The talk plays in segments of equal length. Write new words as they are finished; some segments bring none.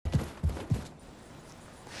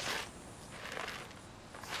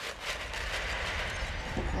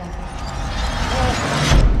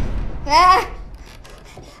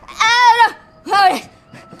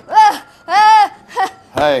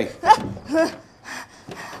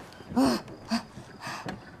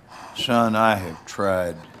Son, I have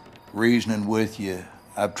tried reasoning with you.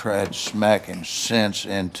 I've tried smacking sense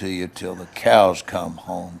into you till the cows come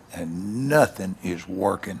home, and nothing is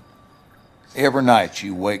working. Every night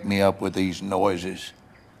you wake me up with these noises.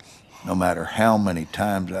 No matter how many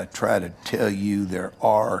times I try to tell you there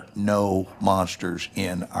are no monsters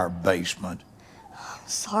in our basement.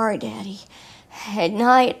 Sorry, Daddy. At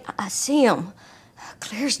night, I see them.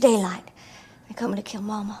 Clear as daylight. They're coming to kill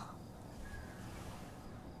Mama.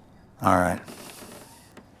 All right.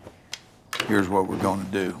 Here's what we're gonna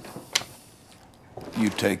do. You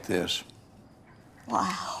take this.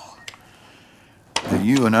 Wow. Now,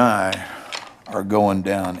 you and I are going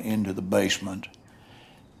down into the basement,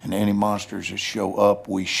 and any monsters that show up,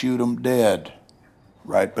 we shoot them dead,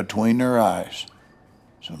 right between their eyes.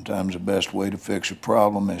 Sometimes the best way to fix a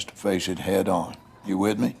problem is to face it head on. You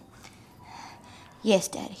with me? Yes,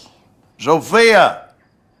 Daddy. Sophia,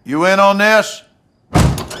 you in on this?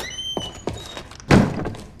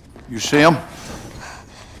 You see them?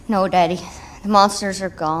 No, Daddy. The monsters are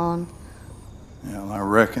gone. Yeah, well, I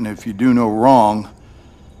reckon if you do no wrong,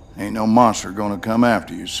 ain't no monster gonna come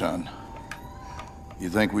after you, son. You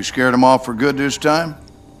think we scared them off for good this time?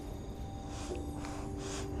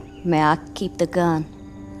 May I keep the gun?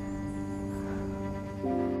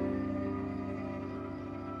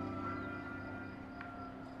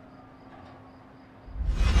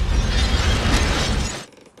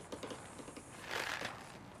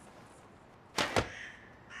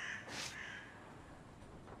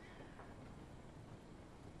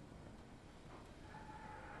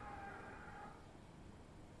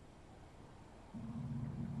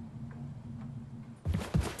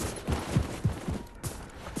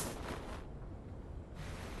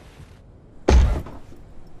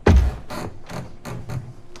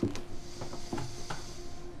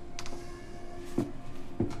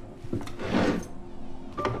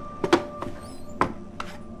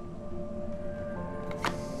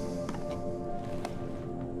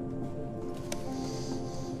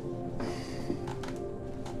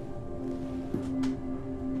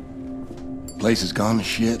 Place has gone to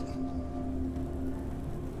shit.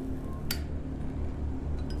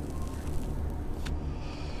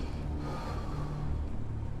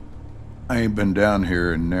 I ain't been down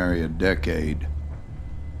here in nary a decade.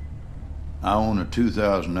 I own a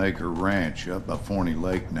 2,000-acre ranch up by Forney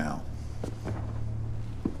Lake now.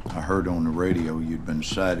 I heard on the radio you'd been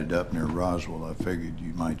sighted up near Roswell. I figured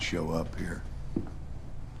you might show up here.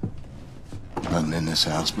 Nothing in this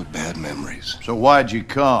house but bad memories. So why'd you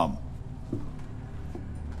come?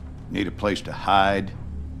 Need a place to hide?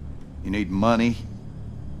 You need money?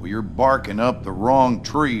 Well, you're barking up the wrong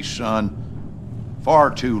tree, son. Far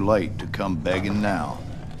too late to come begging now.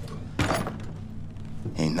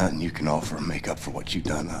 Ain't nothing you can offer to make up for what you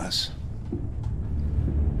done to us.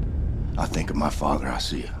 I think of my father, I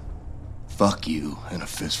see a fuck you and a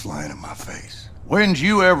fist flying in my face. When'd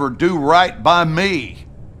you ever do right by me?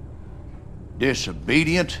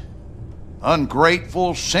 Disobedient,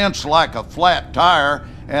 ungrateful, sense like a flat tire,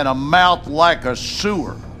 and a mouth like a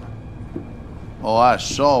sewer. Oh, I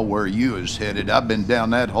saw where you was headed. I've been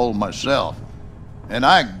down that hole myself. And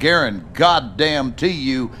I guarantee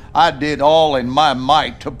you, I did all in my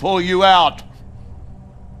might to pull you out.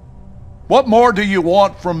 What more do you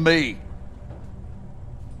want from me?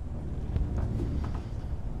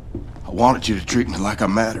 I wanted you to treat me like I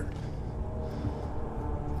mattered.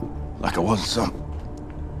 Like I wasn't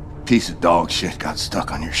some piece of dog shit got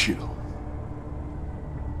stuck on your shoe.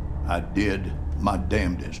 I did my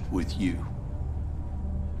damnedest with you.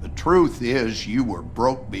 The truth is, you were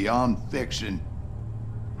broke beyond fixing.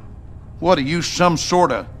 What are you, some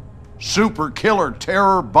sort of super killer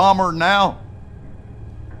terror bomber now?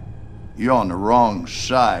 You're on the wrong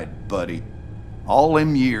side, buddy. All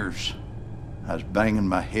them years, I was banging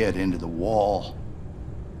my head into the wall,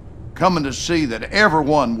 coming to see that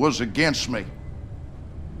everyone was against me.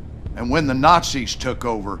 And when the Nazis took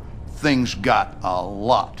over, things got a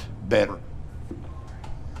lot better.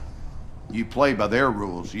 You play by their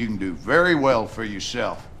rules, you can do very well for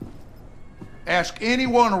yourself. Ask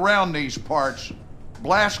anyone around these parts.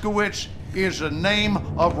 Blazkowicz is a name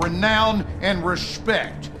of renown and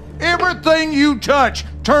respect. Everything you touch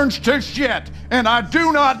turns to shit, and I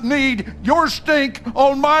do not need your stink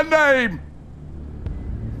on my name.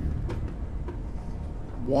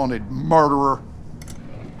 Wanted murderer.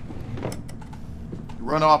 You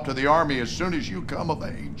run off to the army as soon as you come of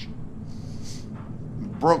age.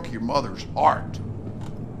 Broke your mother's heart.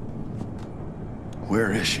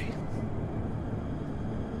 Where is she?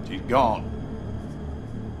 She's gone.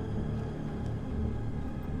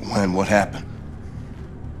 When? What happened?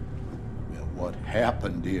 What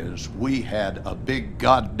happened is we had a big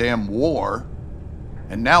goddamn war,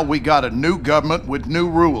 and now we got a new government with new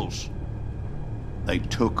rules. They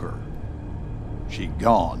took her. She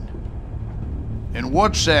gone. And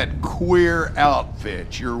what's that queer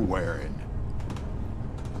outfit you're wearing?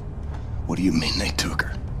 What do you mean they took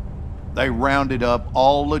her? They rounded up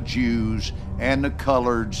all the Jews and the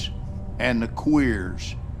coloreds and the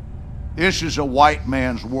queers. This is a white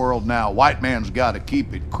man's world now. White man's got to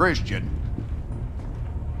keep it Christian.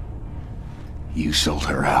 You sold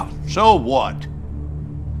her out. So what?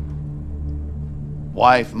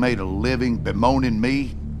 Wife made a living bemoaning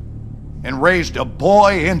me and raised a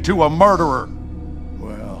boy into a murderer.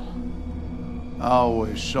 Well, I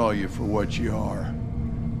always saw you for what you are.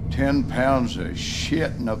 10 pounds of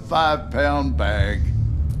shit in a 5-pound bag.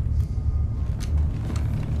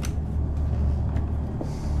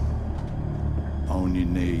 On your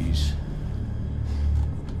knees.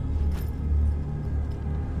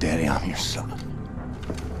 Daddy, I'm your son.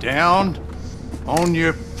 Down on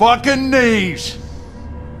your fucking knees.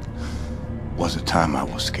 Was a time I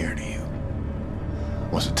was scared of you.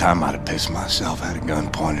 Was a time I'd have pissed myself, had a gun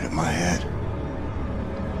pointed at my head.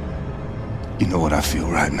 You know what I feel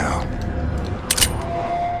right now?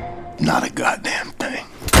 Not a goddamn thing.